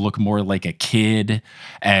because then he'll look more like a kid.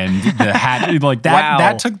 And the hat, like that,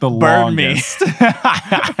 that took the longest.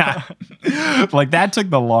 Like that took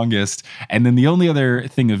the longest. And then the only other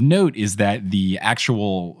thing of note is that the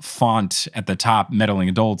actual font at the top, Meddling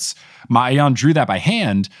Adults, Ma'yan drew that by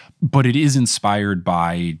hand, but it is inspired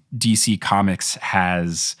by DC Comics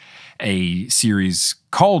has a series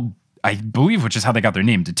called I believe, which is how they got their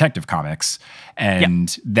name, Detective Comics.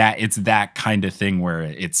 And that it's that kind of thing where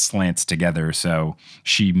it slants together. So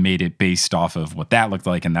she made it based off of what that looked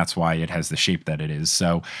like, and that's why it has the shape that it is.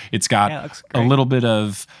 So it's got a little bit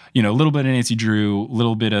of, a little bit of Nancy Drew, a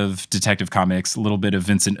little bit of Detective Comics, a little bit of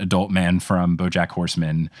Vincent Adult Man from BoJack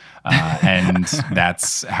Horseman. And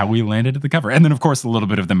that's how we landed at the cover. And then, of course, a little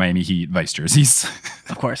bit of the Miami Heat Vice jerseys.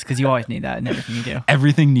 Of course, because you always need that in everything you do.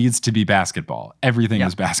 Everything needs to be basketball. Everything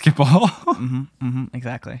is basketball.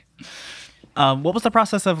 Exactly. What was the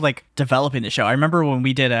process of like developing the show? I remember when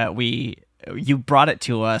we did you brought it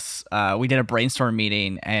to us. We did a brainstorm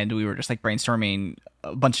meeting, and we were just like brainstorming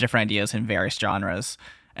a bunch of different ideas in various genres.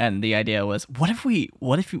 And the idea was, what if we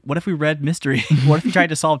read mystery? What if we tried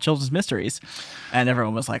to solve children's mysteries? And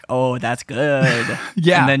everyone was like, "Oh, that's good."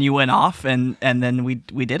 Yeah. And then you went off, and then we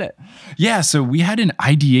did it. Yeah. So we had an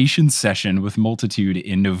ideation session with Multitude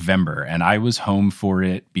in November, and I was home for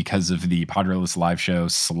it because of the Podrellis live show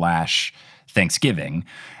 / Thanksgiving.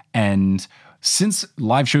 And since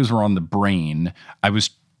live shows were on the brain, I was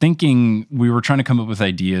thinking we were trying to come up with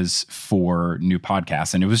ideas for new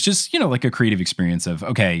podcasts. And it was just, like a creative experience of,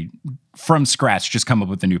 okay, from scratch, just come up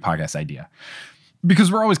with a new podcast idea.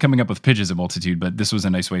 Because we're always coming up with pitches at Multitude, but this was a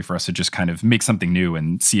nice way for us to just kind of make something new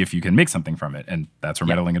and see if you can make something from it. And that's where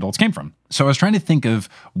Meddling Adults came from. So I was trying to think of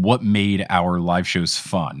what made our live shows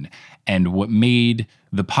fun. And what made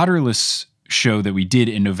the Podrellis show that we did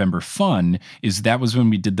in November fun is that was when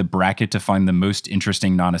we did the bracket to find the most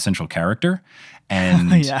interesting non-essential character.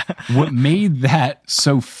 And what made that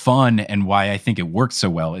so fun and why I think it worked so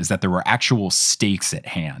well is that there were actual stakes at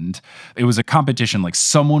hand. It was a competition, like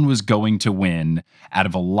someone was going to win out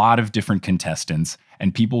of a lot of different contestants,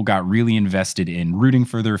 and people got really invested in rooting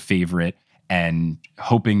for their favorite and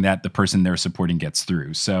hoping that the person they're supporting gets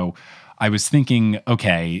through. So I was thinking,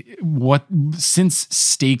 okay, since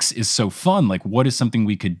stakes is so fun, like what is something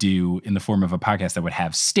we could do in the form of a podcast that would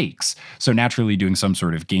have stakes? So naturally doing some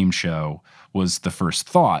sort of game show was the first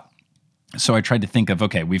thought. So I tried to think of,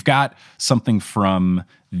 okay, we've got something from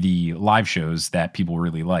the live shows that people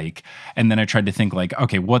really like. And then I tried to think like,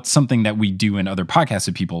 okay, what's something that we do in other podcasts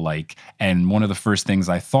that people like? And one of the first things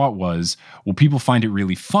I thought was, well, people find it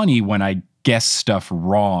really funny when I guess stuff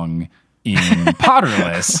wrong in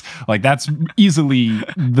Podrellis. Like that's easily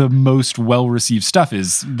the most well-received stuff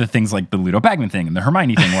is the things like the Ludo Bagman thing and the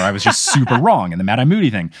Hermione thing where I was just super wrong and the Mad-Eye Moody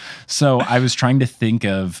thing. So I was trying to think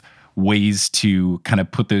of ways to kind of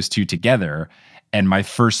put those two together. And my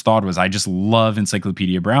first thought was I just love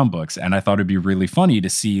Encyclopedia Brown books. And I thought it'd be really funny to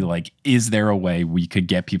see like, is there a way we could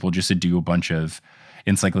get people just to do a bunch of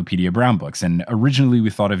Encyclopedia Brown books? And originally we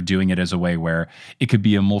thought of doing it as a way where it could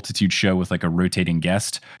be a Multitude show with like a rotating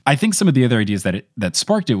guest. I think some of the other ideas that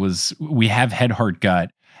sparked it was we have Head, Heart,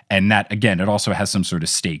 Gut. And that, again, it also has some sort of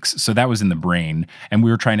stakes. So that was in the brain. And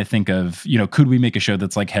we were trying to think of, could we make a show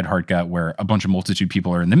that's like Head, Heart, Gut, where a bunch of Multitude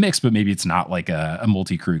people are in the mix, but maybe it's not like a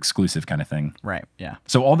multi-crew exclusive kind of thing. Right, yeah.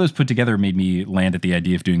 So all those put together made me land at the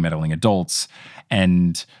idea of doing Meddling Adults.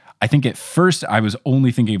 And I think at first I was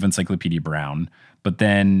only thinking of Encyclopedia Brown, but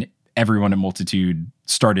then everyone at Multitude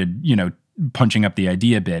started, punching up the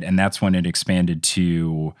idea a bit. And that's when it expanded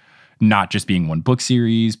to not just being one book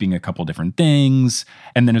series, being a couple different things.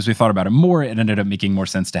 And then as we thought about it more, it ended up making more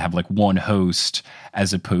sense to have like one host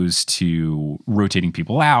as opposed to rotating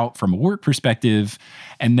people out from a work perspective.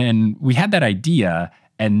 And then we had that idea.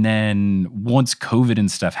 And then once COVID and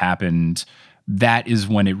stuff happened, that is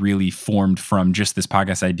when it really formed from just this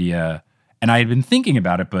podcast idea. And I had been thinking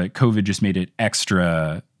about it, but COVID just made it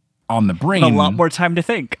extra on the brain. A lot more time to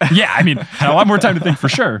think. Yeah, I mean, had a lot more time to think for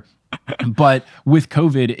sure. But with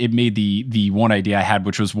COVID, it made the one idea I had,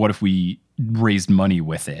 which was what if we raised money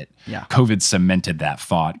with it? Yeah. COVID cemented that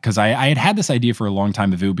thought because I had this idea for a long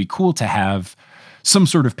time of it would be cool to have some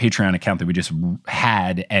sort of Patreon account that we just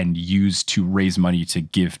had and used to raise money to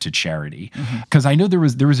give to charity. Because I know there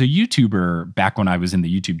was a YouTuber back when I was in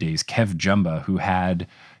the YouTube days, Kev Jumba, who had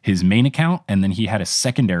his main account and then he had a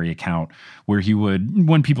secondary account where he would,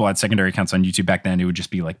 when people had secondary accounts on YouTube back then, it would just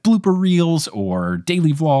be like blooper reels or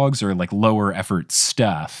daily vlogs or like lower effort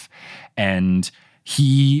stuff. And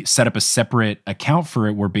he set up a separate account for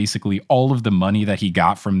it where basically all of the money that he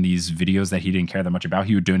got from these videos that he didn't care that much about,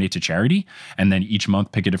 he would donate to charity. And then each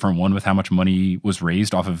month pick a different one with how much money was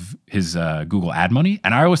raised off of his Google ad money.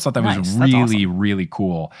 And I always thought that was really, really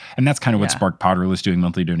cool. And that's kind of what sparked Podrellis doing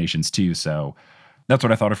monthly donations too. So that's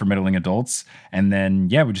what I thought of for Meddling Adults. And then,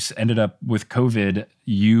 we just ended up with COVID.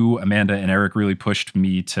 You, Amanda, and Eric really pushed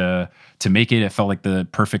me to make it. It felt like the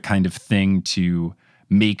perfect kind of thing to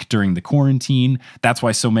make during the quarantine. That's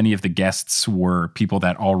why so many of the guests were people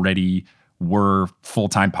that already were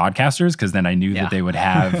full-time podcasters, because then I knew that they would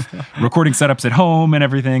have recording setups at home and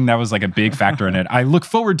everything. That was like a big factor in it. I look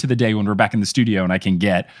forward to the day when we're back in the studio and I can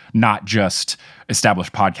get not just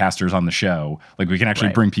established podcasters on the show. Like we can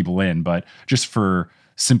actually bring people in, but just for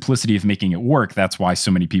simplicity of making it work, that's why so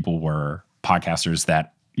many people were podcasters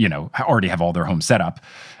that, you know, already have all their home set up.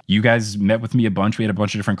 You guys met with me a bunch. We had a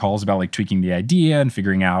bunch of different calls about like tweaking the idea and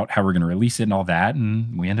figuring out how we're going to release it and all that.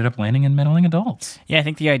 And we ended up landing in Meddling Adults. Yeah, I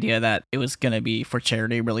think the idea that it was going to be for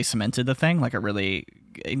charity really cemented the thing. Like it really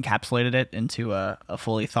encapsulated it into a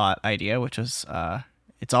fully thought idea, which is,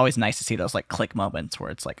 it's always nice to see those like click moments where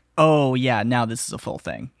it's like, oh yeah, now this is a full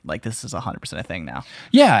thing. Like this is 100% a thing now.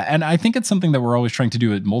 Yeah. And I think it's something that we're always trying to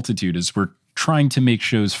do at Multitude is we're trying to make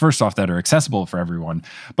shows, first off, that are accessible for everyone.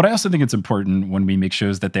 But I also think it's important when we make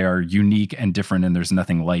shows that they are unique and different and there's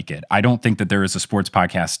nothing like it. I don't think that there is a sports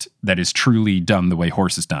podcast that is truly done the way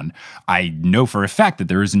Horse is done. I know for a fact that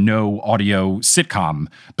there is no audio sitcom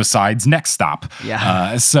besides Next Stop.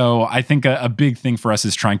 Yeah. So I think a big thing for us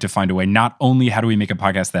is trying to find a way, not only how do we make a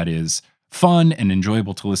podcast that is fun and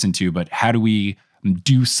enjoyable to listen to, but how do we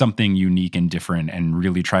do something unique and different and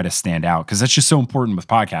really try to stand out, because that's just so important with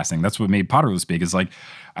podcasting. That's what made Potterless big. Is like,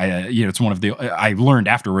 it's one of the I learned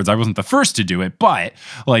afterwards. I wasn't the first to do it, but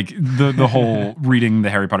like the whole reading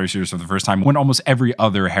the Harry Potter series for the first time, when almost every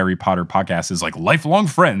other Harry Potter podcast is like lifelong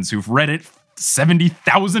friends who've read it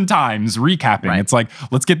 70,000 times recapping. Right. It's like,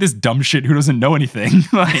 let's get this dumb shit who doesn't know anything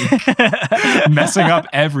like messing up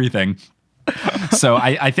everything. So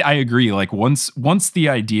I agree. Like once the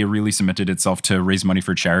idea really cemented itself to raise money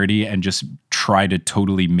for charity and just try to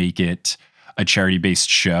totally make it a charity-based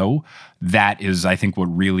show, that is, I think, what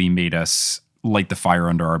really made us light the fire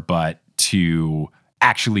under our butt to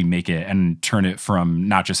actually make it and turn it from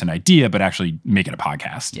not just an idea, but actually make it a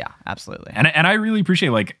podcast. Yeah, absolutely. And I really appreciate,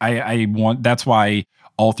 like, I want, that's why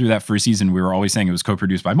all through that first season, we were always saying it was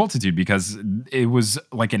co-produced by Multitude, because it was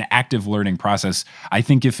like an active learning process. I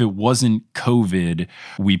think if it wasn't COVID,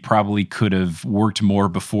 we probably could have worked more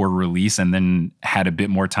before release and then had a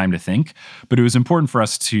bit more time to think. But it was important for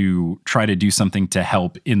us to try to do something to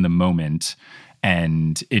help in the moment.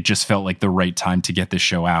 And it just felt like the right time to get this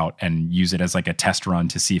show out and use it as like a test run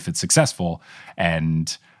to see if it's successful.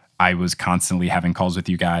 And I was constantly having calls with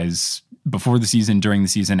you guys before the season, during the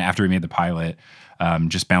season, after we made the pilot,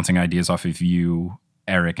 just bouncing ideas off of you,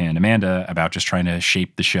 Eric, and Amanda about just trying to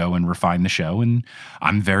shape the show and refine the show. And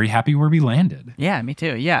I'm very happy where we landed. Yeah, me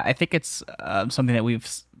too. Yeah, I think it's something that we've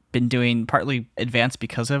been doing partly advanced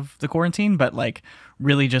because of the quarantine, but like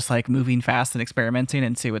really just like moving fast and experimenting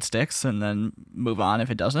and see what sticks and then move on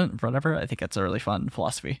if it doesn't, whatever. I think that's a really fun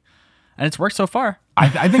philosophy. And it's worked so far.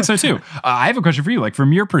 I think so too. I have a question for you. Like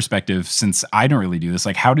from your perspective, since I don't really do this,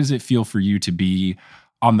 like how does it feel for you to be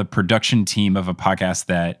on the production team of a podcast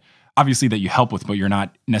that obviously that you help with, but you're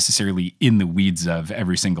not necessarily in the weeds of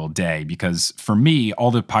every single day? Because for me,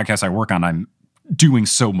 all the podcasts I work on, I'm doing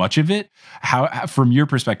so much of it. How, from your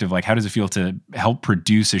perspective, like how does it feel to help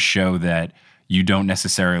produce a show that you don't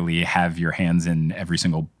necessarily have your hands in every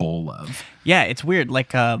single bowl of? Yeah, it's weird.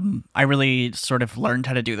 Like, I really sort of learned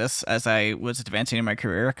how to do this as I was advancing in my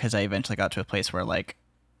career, because I eventually got to a place where like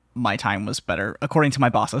my time was better, according to my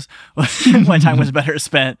bosses, my time was better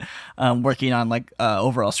spent working on like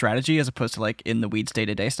overall strategy as opposed to like in the weeds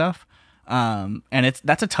day-to-day stuff. And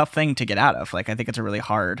that's a tough thing to get out of. Like, I think it's a really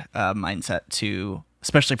hard mindset to,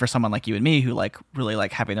 especially for someone like you and me who like really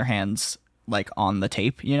like having their hands like on the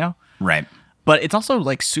tape, you know? Right. But it's also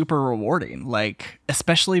like super rewarding, like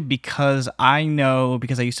especially because I know,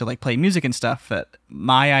 because I used to like play music and stuff, that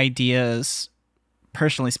my ideas,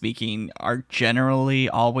 personally speaking, are generally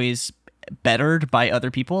always bettered by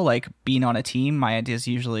other people. Like being on a team, my ideas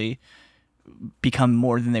usually become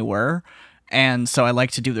more than they were. And so I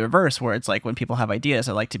like to do the reverse, where it's like when people have ideas,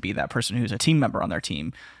 I like to be that person who's a team member on their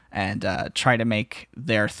team and try to make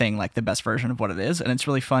their thing like the best version of what it is. And it's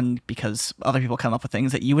really fun because other people come up with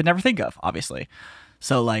things that you would never think of, obviously.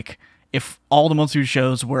 So like if all the Multitude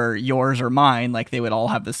shows were yours or mine, like they would all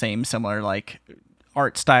have the same similar like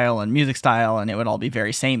art style and music style, and it would all be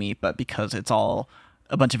very samey. But because it's all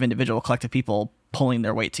a bunch of individual collective people pulling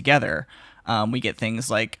their weight together, we get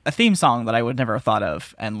things like a theme song that I would never have thought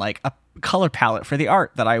of, and like a color palette for the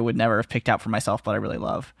art that I would never have picked out for myself, but I really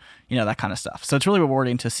love, you know, that kind of stuff. So it's really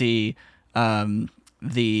rewarding to see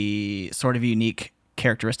the sort of unique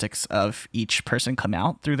characteristics of each person come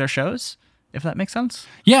out through their shows, if that makes sense.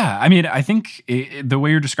 Yeah. I mean, I think the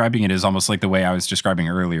way you're describing it is almost like the way I was describing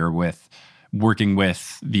earlier with working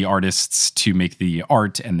with the artists to make the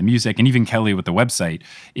art and the music, and even Kelly with the website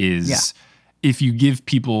is... Yeah. if you give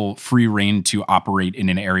people free rein to operate in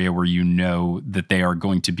an area where you know that they are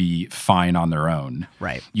going to be fine on their own.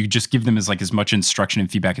 Right. You just give them as much instruction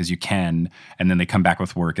and feedback as you can, and then they come back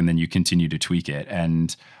with work, and then you continue to tweak it.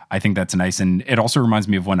 And I think that's nice. And it also reminds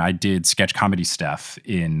me of when I did sketch comedy stuff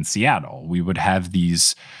in Seattle. We would have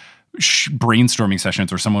these brainstorming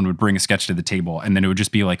sessions where someone would bring a sketch to the table, and then it would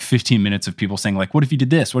just be like 15 minutes of people saying like, what if you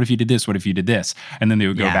did this? What if you did this? What if you did this? And then they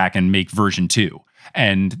would go back and make version 2.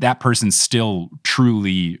 And that person still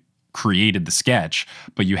truly created the sketch,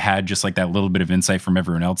 but you had just like that little bit of insight from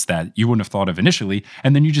everyone else that you wouldn't have thought of initially.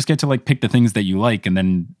 And then you just get to like pick the things that you like, and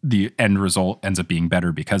then the end result ends up being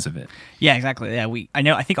better because of it. Yeah, exactly. Yeah,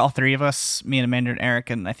 I think all three of us, me and Amanda and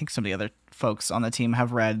Eric, and I think some of the other folks on the team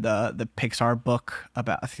have read the Pixar book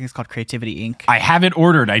about, I think it's called Creativity Inc. I have it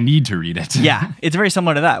ordered. I need to read it. Yeah, it's very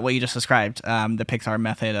similar to that, what you just described, the Pixar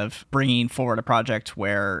method of bringing forward a project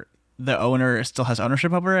where the owner still has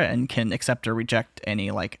ownership over it and can accept or reject any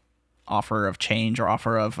like offer of change or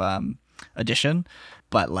offer of addition,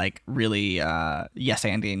 but like really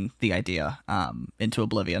yes-anding the idea into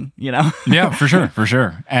oblivion, you know? Yeah, for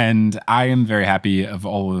sure. And I am very happy of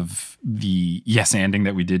all of the yes-anding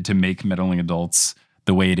that we did to make Meddling Adults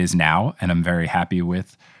the way it is now, and I'm very happy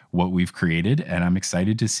with what we've created, and I'm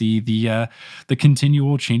excited to see the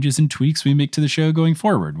continual changes and tweaks we make to the show going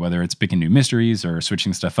forward, whether it's picking new mysteries or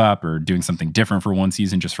switching stuff up or doing something different for one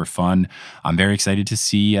season just for fun. I'm very excited to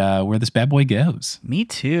see where this bad boy goes. Me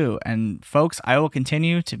too. And folks, I will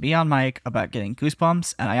continue to be on mic about getting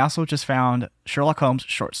goosebumps, and I also just found Sherlock Holmes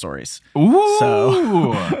short stories. Ooh!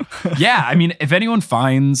 So yeah, I mean, if anyone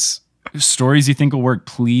finds stories you think will work,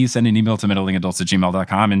 please send an email to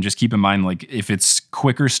meddlingadults@gmail.com, and just keep in mind, like, if it's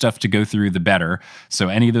quicker stuff to go through, the better. So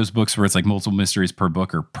any of those books where it's like multiple mysteries per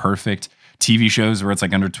book are perfect. TV shows where it's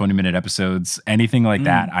like under 20-minute episodes, anything like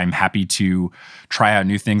that, I'm happy to try out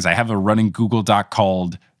new things. I have a running Google Doc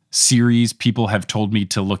called series people have told me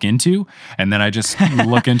to look into, and then I just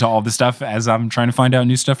look into all the stuff as I'm trying to find out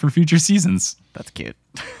new stuff for future seasons. that's cute.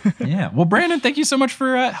 Yeah. Well, Brandon, thank you so much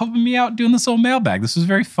for helping me out doing this whole mailbag. This was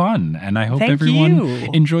very fun, and I hope Thank everyone you.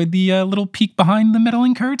 enjoyed the little peek behind the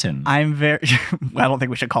meddling curtain. I'm very I don't think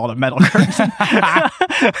we should call it a metal curtain.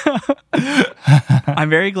 I'm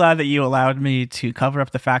very glad that you allowed me to cover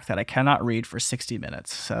up the fact that I cannot read for 60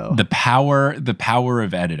 minutes. So The power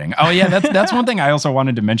of editing. Oh yeah, that's one thing I also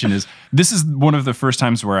wanted to mention is this is one of the first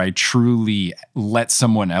times where I truly let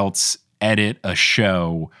someone else edit a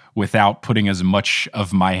show without putting as much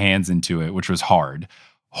of my hands into it, which was hard.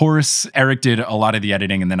 Eric did a lot of the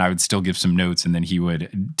editing, and then I would still give some notes, and then he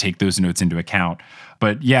would take those notes into account.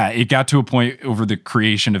 But yeah, it got to a point over the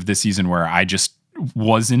creation of this season where I just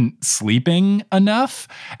wasn't sleeping enough,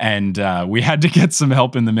 and we had to get some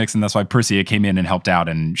help in the mix, and that's why Persia came in and helped out,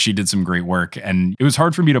 and she did some great work. And it was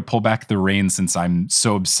hard for me to pull back the reins since I'm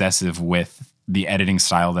so obsessive with the editing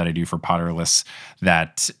style that I do for Potterless,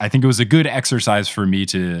 that I think it was a good exercise for me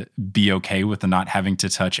to be okay with the not having to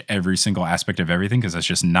touch every single aspect of everything, because that's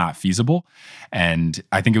just not feasible. And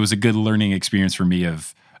I think it was a good learning experience for me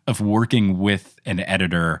of working with an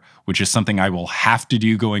editor, which is something I will have to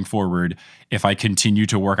do going forward if I continue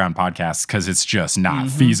to work on podcasts, because it's just not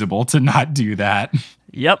feasible to not do that.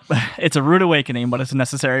 Yep. It's a rude awakening, but it's a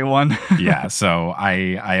necessary one. Yeah. So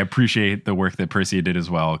I appreciate the work that Persia did as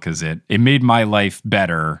well, because it made my life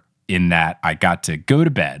better in that I got to go to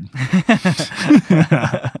bed.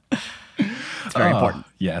 It's very important.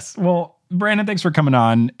 Yes. Well, Brandon, thanks for coming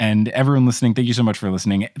on, and everyone listening, thank you so much for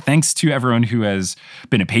listening. Thanks to everyone who has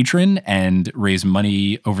been a patron and raised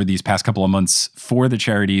money over these past couple of months for the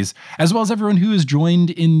charities, as well as everyone who has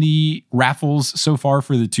joined in the raffles so far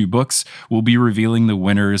for the 2 books. We'll be revealing the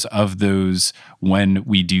winners of those when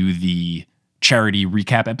we do the charity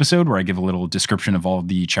recap episode, where I give a little description of all of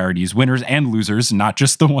the charities winners and losers, not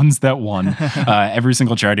just the ones that won. Every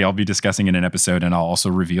single charity I'll be discussing in an episode, and I'll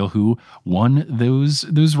also reveal who won those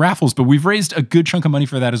raffles. But we've raised a good chunk of money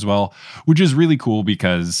for that as well, which is really cool,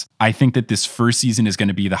 because I think that this first season is going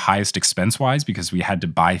to be the highest expense-wise, because we had to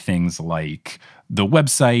buy things like the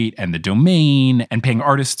website and the domain and paying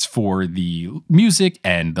artists for the music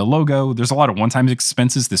and the logo. There's a lot of one-time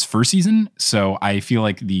expenses this first season, so I feel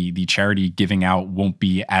like the charity giving out won't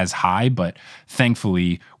be as high, but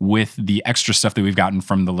thankfully with the extra stuff that we've gotten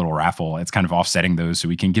from the little raffle, it's kind of offsetting those, so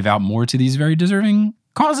we can give out more to these very deserving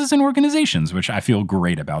causes and organizations, which I feel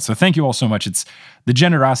great about. So thank you all so much. It's the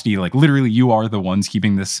generosity, like literally you are the ones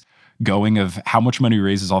keeping this going, of how much money we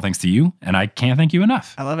raise is all thanks to you, and I can't thank you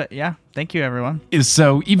enough. I love it. Yeah. Thank you, everyone.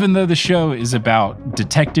 So even though the show is about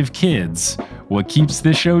detective kids, What keeps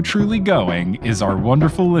this show truly going is our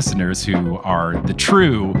wonderful listeners who are the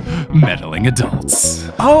true meddling adults.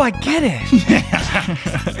 Oh, I get it.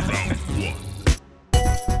 Round one.